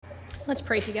Let's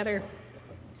pray together.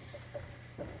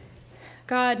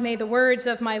 God, may the words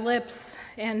of my lips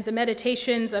and the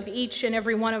meditations of each and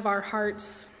every one of our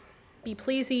hearts be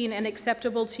pleasing and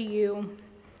acceptable to you.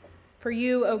 For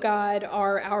you, O God,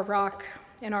 are our rock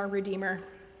and our Redeemer.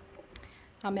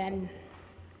 Amen.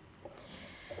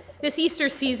 This Easter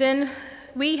season,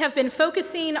 we have been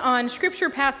focusing on scripture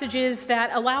passages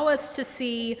that allow us to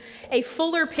see a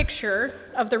fuller picture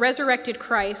of the resurrected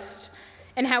Christ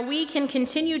and how we can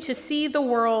continue to see the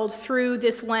world through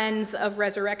this lens of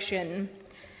resurrection.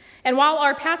 And while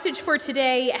our passage for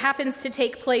today happens to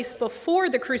take place before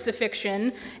the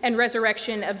crucifixion and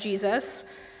resurrection of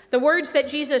Jesus, the words that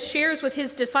Jesus shares with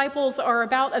his disciples are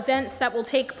about events that will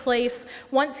take place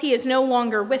once he is no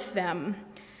longer with them.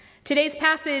 Today's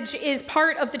passage is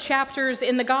part of the chapters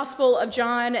in the Gospel of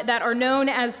John that are known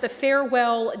as the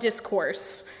Farewell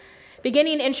Discourse.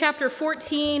 Beginning in chapter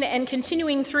 14 and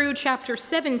continuing through chapter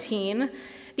 17,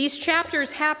 these chapters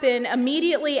happen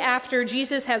immediately after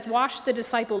Jesus has washed the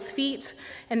disciples' feet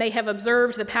and they have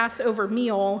observed the Passover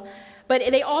meal, but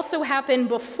they also happen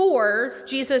before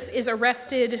Jesus is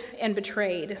arrested and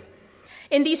betrayed.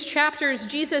 In these chapters,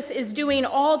 Jesus is doing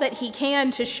all that he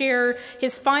can to share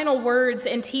his final words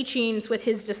and teachings with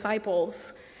his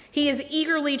disciples. He is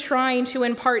eagerly trying to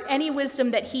impart any wisdom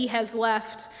that he has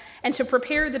left and to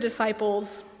prepare the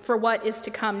disciples for what is to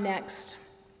come next.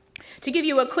 To give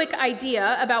you a quick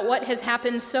idea about what has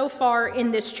happened so far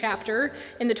in this chapter,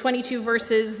 in the 22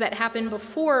 verses that happen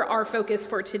before our focus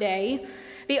for today,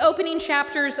 the opening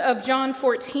chapters of John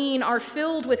 14 are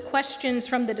filled with questions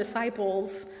from the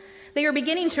disciples. They are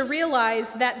beginning to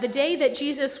realize that the day that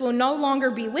Jesus will no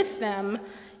longer be with them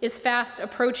is fast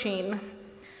approaching.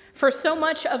 For so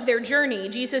much of their journey,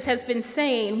 Jesus has been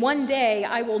saying, "One day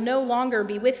I will no longer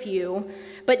be with you,"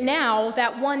 but now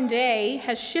that one day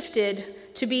has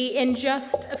shifted to be in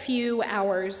just a few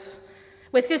hours.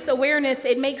 With this awareness,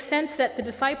 it makes sense that the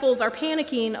disciples are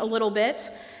panicking a little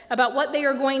bit about what they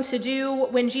are going to do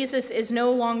when Jesus is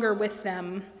no longer with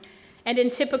them. And in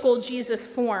typical Jesus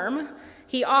form,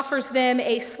 he offers them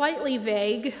a slightly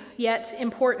vague yet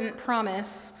important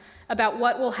promise about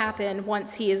what will happen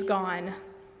once he is gone.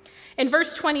 In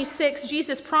verse 26,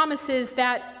 Jesus promises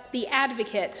that the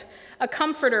advocate, a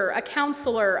comforter, a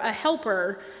counselor, a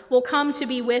helper, will come to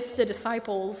be with the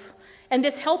disciples. And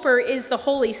this helper is the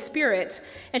Holy Spirit,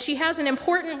 and she has an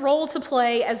important role to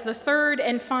play as the third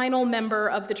and final member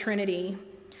of the Trinity.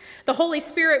 The Holy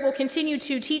Spirit will continue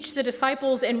to teach the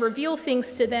disciples and reveal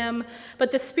things to them,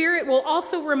 but the Spirit will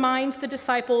also remind the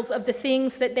disciples of the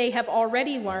things that they have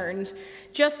already learned,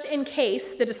 just in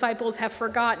case the disciples have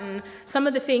forgotten some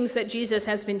of the things that Jesus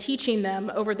has been teaching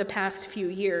them over the past few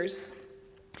years.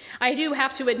 I do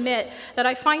have to admit that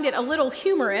I find it a little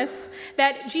humorous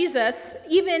that Jesus,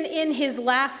 even in his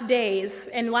last days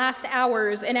and last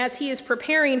hours, and as he is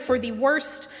preparing for the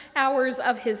worst hours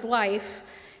of his life,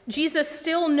 Jesus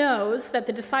still knows that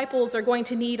the disciples are going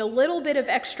to need a little bit of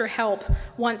extra help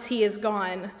once he is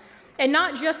gone. And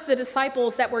not just the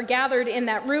disciples that were gathered in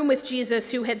that room with Jesus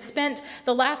who had spent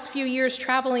the last few years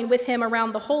traveling with him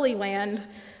around the Holy Land,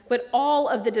 but all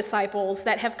of the disciples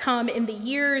that have come in the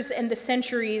years and the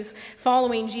centuries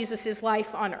following Jesus'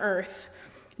 life on earth.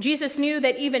 Jesus knew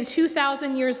that even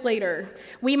 2,000 years later,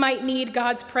 we might need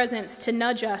God's presence to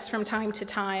nudge us from time to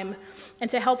time and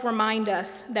to help remind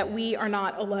us that we are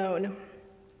not alone.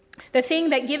 The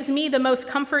thing that gives me the most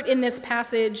comfort in this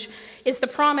passage is the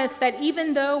promise that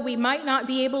even though we might not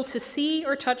be able to see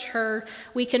or touch her,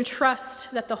 we can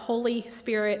trust that the Holy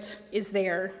Spirit is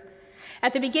there.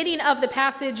 At the beginning of the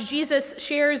passage, Jesus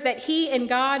shares that he and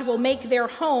God will make their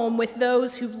home with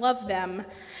those who love them.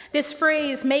 This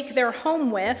phrase, "make their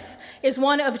home with," is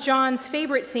one of John's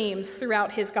favorite themes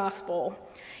throughout his gospel.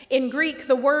 In Greek,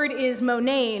 the word is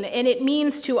monein, and it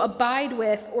means to abide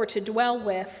with or to dwell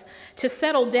with, to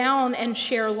settle down and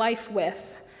share life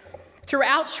with.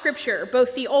 Throughout Scripture,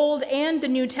 both the Old and the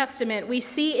New Testament, we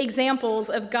see examples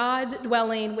of God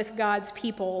dwelling with God's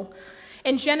people.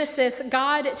 In Genesis,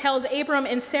 God tells Abram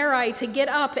and Sarai to get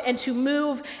up and to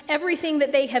move everything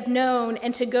that they have known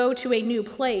and to go to a new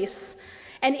place.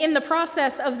 And in the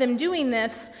process of them doing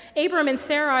this, Abram and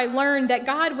Sarai learned that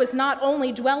God was not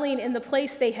only dwelling in the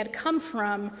place they had come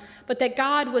from, but that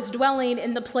God was dwelling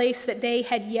in the place that they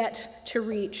had yet to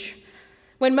reach.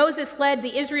 When Moses led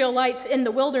the Israelites in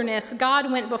the wilderness,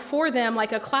 God went before them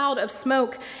like a cloud of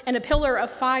smoke and a pillar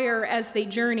of fire as they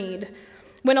journeyed.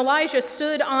 When Elijah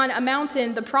stood on a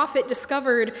mountain, the prophet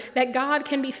discovered that God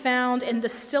can be found in the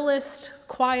stillest,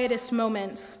 quietest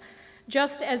moments,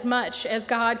 just as much as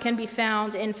God can be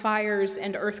found in fires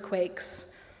and earthquakes.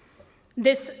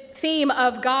 This theme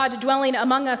of God dwelling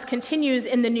among us continues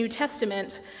in the New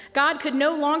Testament. God could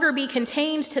no longer be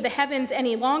contained to the heavens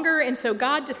any longer, and so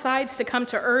God decides to come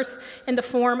to earth in the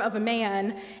form of a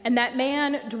man, and that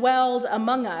man dwelled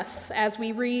among us, as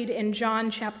we read in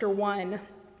John chapter 1.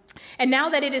 And now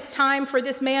that it is time for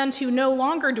this man to no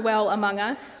longer dwell among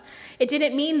us, it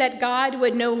didn't mean that God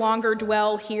would no longer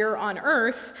dwell here on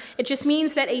earth. It just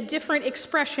means that a different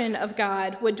expression of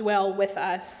God would dwell with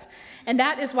us. And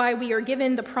that is why we are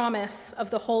given the promise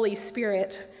of the Holy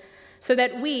Spirit, so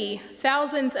that we,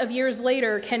 thousands of years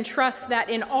later, can trust that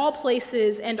in all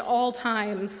places and all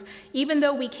times, even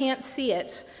though we can't see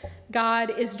it,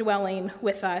 God is dwelling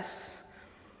with us.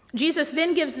 Jesus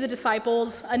then gives the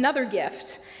disciples another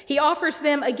gift. He offers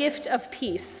them a gift of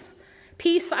peace.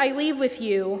 Peace I leave with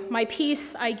you, my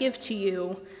peace I give to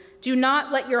you. Do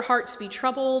not let your hearts be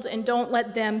troubled, and don't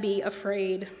let them be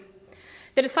afraid.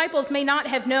 The disciples may not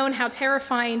have known how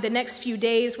terrifying the next few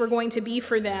days were going to be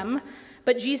for them,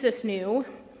 but Jesus knew.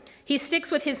 He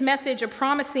sticks with his message of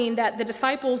promising that the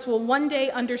disciples will one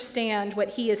day understand what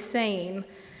he is saying.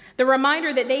 The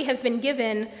reminder that they have been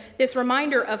given, this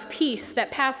reminder of peace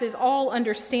that passes all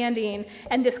understanding,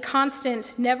 and this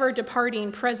constant, never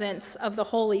departing presence of the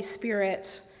Holy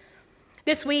Spirit.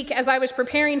 This week, as I was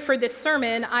preparing for this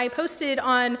sermon, I posted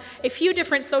on a few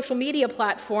different social media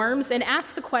platforms and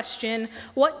asked the question,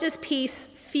 what does peace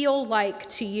feel like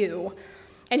to you?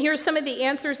 And here's some of the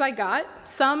answers I got,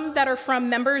 some that are from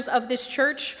members of this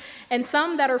church, and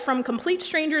some that are from complete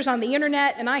strangers on the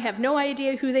internet, and I have no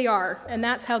idea who they are, and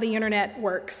that's how the internet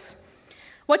works.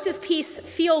 What does peace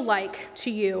feel like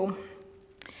to you?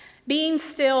 Being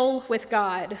still with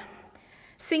God.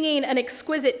 Singing an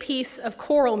exquisite piece of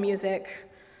choral music,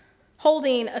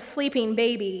 holding a sleeping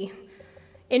baby,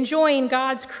 enjoying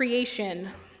God's creation,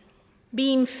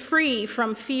 being free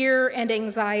from fear and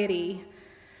anxiety,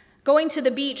 going to the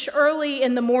beach early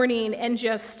in the morning and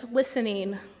just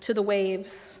listening to the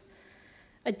waves,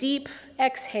 a deep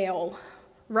exhale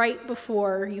right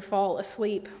before you fall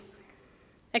asleep,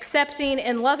 accepting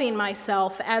and loving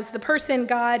myself as the person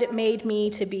God made me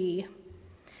to be.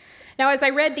 Now, as I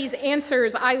read these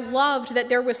answers, I loved that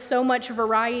there was so much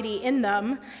variety in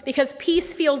them, because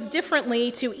peace feels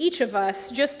differently to each of us,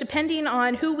 just depending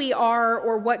on who we are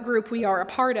or what group we are a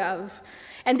part of.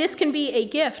 And this can be a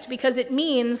gift, because it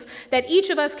means that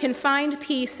each of us can find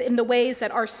peace in the ways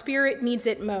that our spirit needs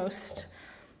it most.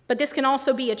 But this can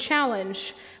also be a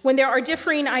challenge when there are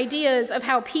differing ideas of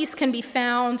how peace can be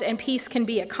found and peace can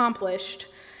be accomplished.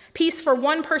 Peace for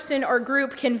one person or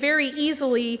group can very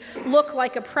easily look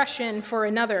like oppression for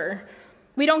another.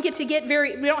 We don't have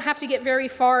to get very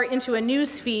far into a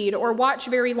news feed or watch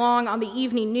very long on the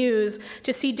evening news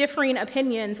to see differing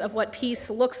opinions of what peace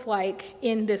looks like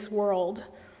in this world.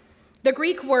 The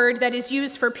Greek word that is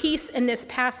used for peace in this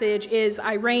passage is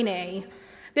eirene.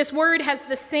 This word has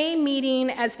the same meaning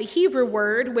as the Hebrew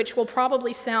word, which will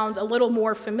probably sound a little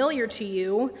more familiar to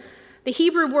you. The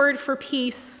Hebrew word for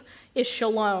peace is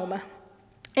shalom.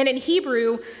 And in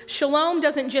Hebrew, shalom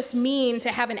doesn't just mean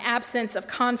to have an absence of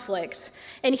conflict.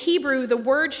 In Hebrew, the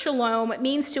word shalom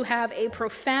means to have a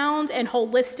profound and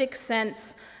holistic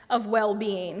sense of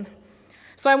well-being.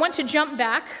 So I want to jump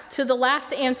back to the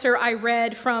last answer I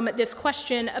read from this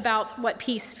question about what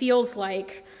peace feels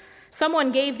like.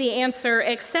 Someone gave the answer,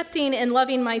 accepting and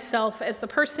loving myself as the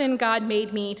person God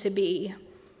made me to be.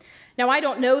 Now, I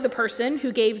don't know the person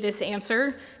who gave this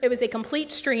answer. It was a complete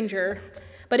stranger.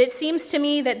 But it seems to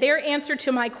me that their answer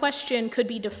to my question could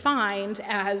be defined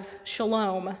as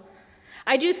shalom.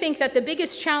 I do think that the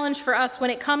biggest challenge for us when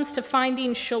it comes to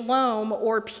finding shalom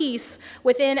or peace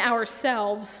within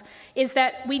ourselves is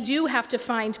that we do have to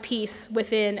find peace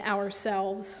within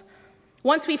ourselves.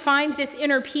 Once we find this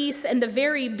inner peace and the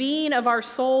very being of our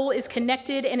soul is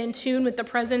connected and in tune with the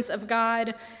presence of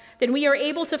God, then we are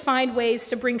able to find ways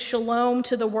to bring shalom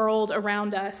to the world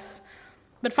around us.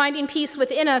 But finding peace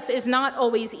within us is not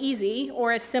always easy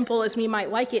or as simple as we might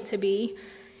like it to be,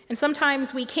 and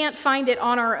sometimes we can't find it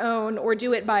on our own or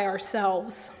do it by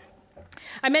ourselves.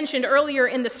 I mentioned earlier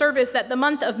in the service that the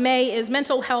month of May is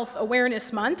Mental Health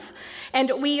Awareness Month,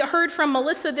 and we heard from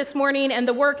Melissa this morning and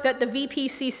the work that the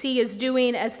VPCC is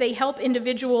doing as they help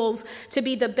individuals to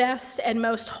be the best and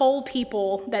most whole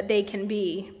people that they can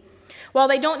be. While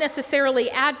they don't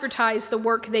necessarily advertise the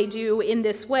work they do in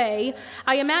this way,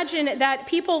 I imagine that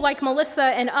people like Melissa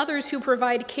and others who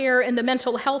provide care in the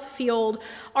mental health field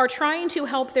are trying to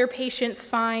help their patients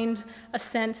find a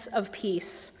sense of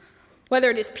peace.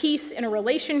 Whether it is peace in a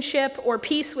relationship, or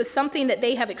peace with something that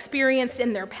they have experienced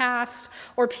in their past,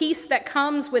 or peace that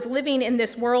comes with living in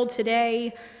this world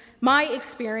today, My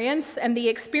experience and the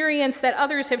experience that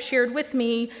others have shared with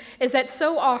me is that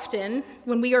so often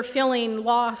when we are feeling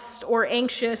lost or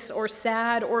anxious or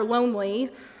sad or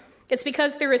lonely, it's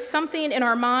because there is something in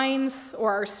our minds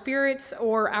or our spirits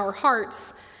or our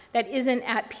hearts that isn't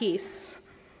at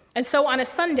peace. And so on a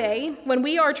Sunday, when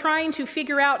we are trying to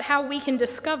figure out how we can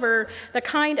discover the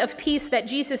kind of peace that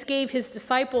Jesus gave his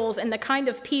disciples and the kind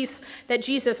of peace that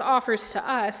Jesus offers to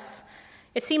us,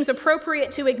 it seems appropriate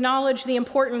to acknowledge the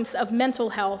importance of mental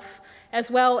health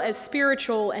as well as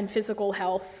spiritual and physical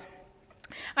health.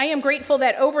 I am grateful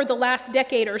that over the last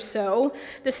decade or so,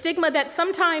 the stigma that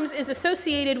sometimes is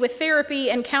associated with therapy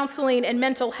and counseling and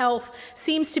mental health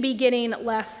seems to be getting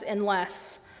less and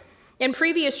less. In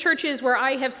previous churches where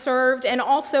I have served, and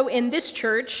also in this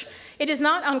church, it is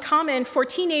not uncommon for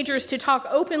teenagers to talk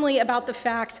openly about the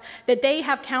fact that they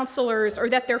have counselors or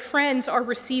that their friends are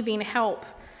receiving help.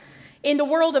 In the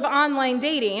world of online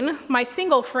dating, my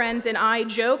single friends and I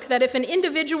joke that if an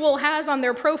individual has on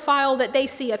their profile that they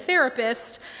see a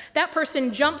therapist, that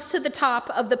person jumps to the top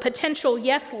of the potential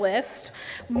yes list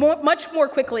much more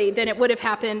quickly than it would have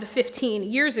happened 15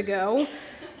 years ago.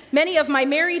 Many of my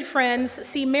married friends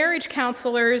see marriage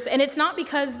counselors, and it's not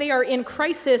because they are in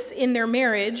crisis in their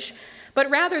marriage, but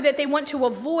rather that they want to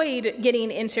avoid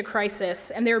getting into crisis,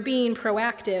 and they're being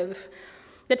proactive.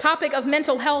 The topic of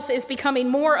mental health is becoming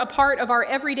more a part of our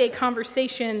everyday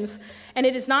conversations, and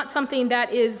it is not something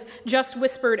that is just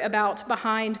whispered about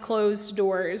behind closed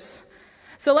doors.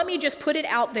 So let me just put it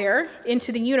out there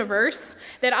into the universe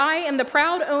that I am the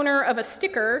proud owner of a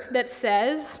sticker that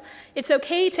says, "It's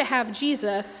okay to have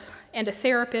Jesus and a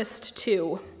therapist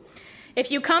too."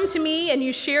 If you come to me and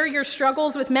you share your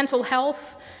struggles with mental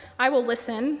health, I will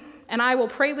listen. And I will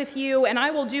pray with you, and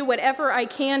I will do whatever I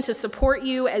can to support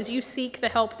you as you seek the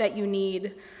help that you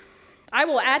need. I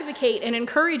will advocate and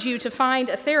encourage you to find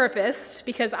a therapist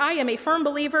because I am a firm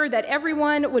believer that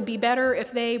everyone would be better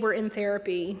if they were in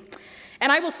therapy.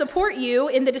 And I will support you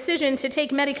in the decision to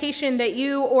take medication that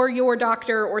you or your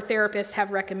doctor or therapist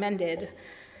have recommended.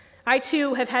 I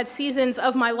too have had seasons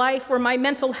of my life where my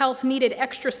mental health needed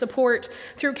extra support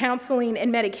through counseling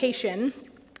and medication.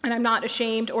 And I'm not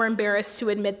ashamed or embarrassed to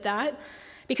admit that,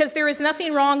 because there is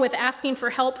nothing wrong with asking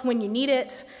for help when you need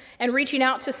it and reaching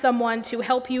out to someone to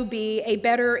help you be a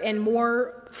better and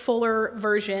more fuller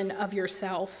version of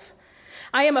yourself.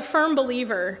 I am a firm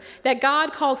believer that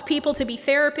God calls people to be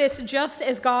therapists just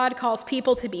as God calls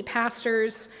people to be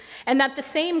pastors, and that the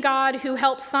same God who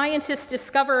helps scientists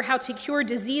discover how to cure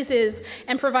diseases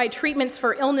and provide treatments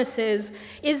for illnesses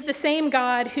is the same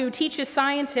God who teaches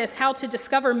scientists how to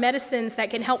discover medicines that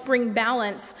can help bring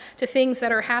balance to things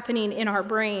that are happening in our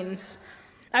brains.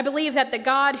 I believe that the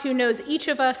God who knows each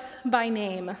of us by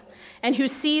name and who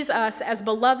sees us as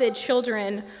beloved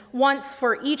children wants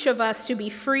for each of us to be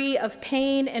free of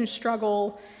pain and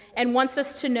struggle and wants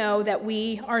us to know that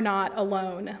we are not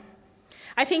alone.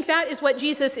 I think that is what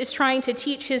Jesus is trying to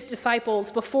teach his disciples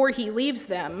before he leaves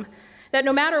them, that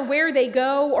no matter where they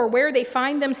go or where they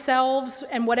find themselves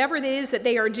and whatever it is that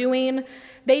they are doing,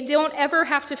 they don't ever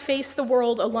have to face the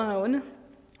world alone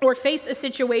or face a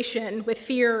situation with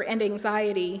fear and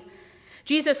anxiety.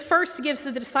 Jesus first gives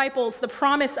the disciples the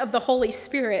promise of the Holy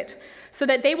Spirit so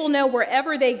that they will know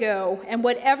wherever they go and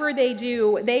whatever they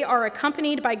do, they are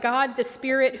accompanied by God the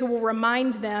Spirit who will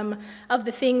remind them of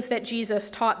the things that Jesus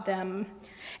taught them.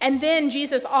 And then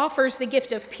Jesus offers the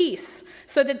gift of peace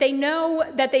so that they know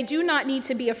that they do not need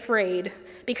to be afraid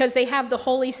because they have the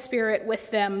Holy Spirit with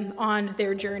them on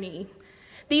their journey.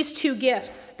 These two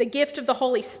gifts, the gift of the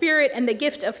Holy Spirit and the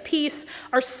gift of peace,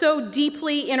 are so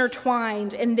deeply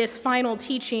intertwined in this final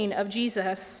teaching of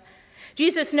Jesus.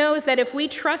 Jesus knows that if we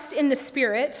trust in the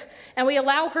Spirit and we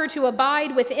allow her to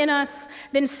abide within us,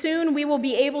 then soon we will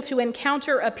be able to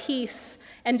encounter a peace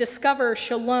and discover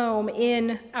shalom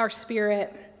in our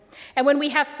spirit. And when we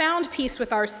have found peace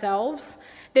with ourselves,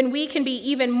 then we can be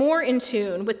even more in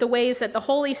tune with the ways that the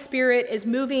Holy Spirit is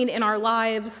moving in our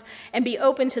lives and be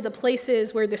open to the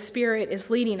places where the Spirit is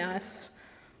leading us.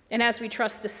 And as we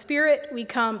trust the Spirit, we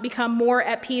become more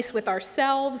at peace with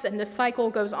ourselves, and the cycle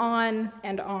goes on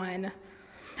and on.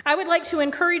 I would like to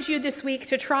encourage you this week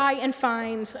to try and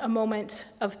find a moment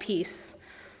of peace.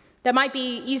 That might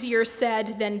be easier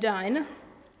said than done.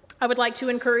 I would like to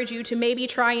encourage you to maybe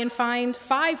try and find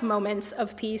 5 moments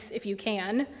of peace if you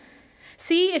can.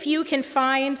 See if you can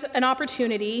find an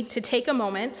opportunity to take a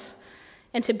moment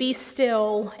and to be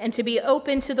still and to be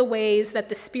open to the ways that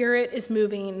the Spirit is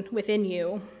moving within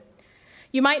you.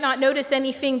 You might not notice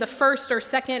anything the first or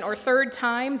second or third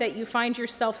time that you find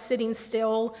yourself sitting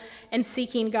still and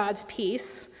seeking God's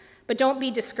peace, but don't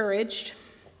be discouraged.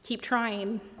 Keep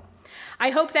trying. I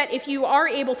hope that if you are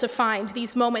able to find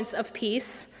these moments of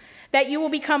peace, that you will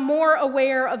become more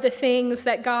aware of the things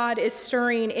that God is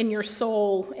stirring in your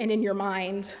soul and in your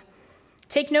mind.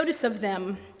 Take notice of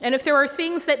them, and if there are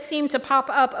things that seem to pop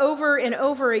up over and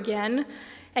over again,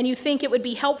 and you think it would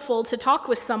be helpful to talk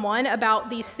with someone about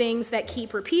these things that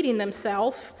keep repeating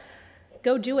themselves,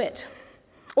 go do it.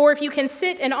 Or if you can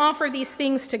sit and offer these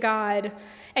things to God,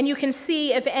 and you can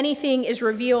see if anything is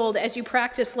revealed as you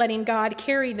practice letting God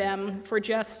carry them for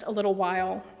just a little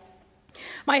while.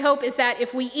 My hope is that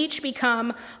if we each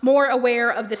become more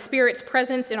aware of the Spirit's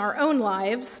presence in our own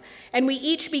lives, and we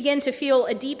each begin to feel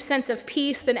a deep sense of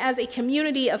peace, then as a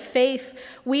community of faith,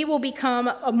 we will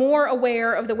become more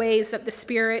aware of the ways that the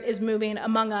Spirit is moving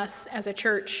among us as a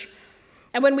church.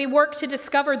 And when we work to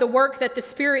discover the work that the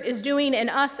Spirit is doing in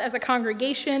us as a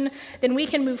congregation, then we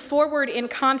can move forward in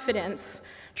confidence,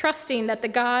 trusting that the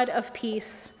God of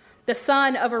peace, the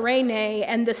Son of Irene,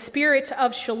 and the Spirit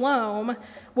of Shalom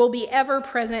will be ever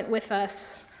present with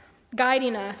us,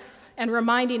 guiding us and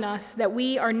reminding us that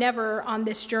we are never on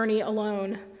this journey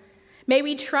alone. May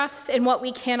we trust in what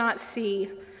we cannot see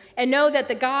and know that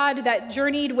the God that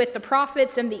journeyed with the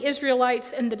prophets and the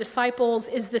Israelites and the disciples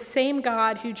is the same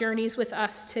God who journeys with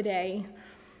us today.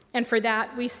 And for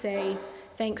that we say,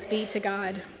 thanks be to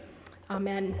God.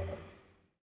 Amen.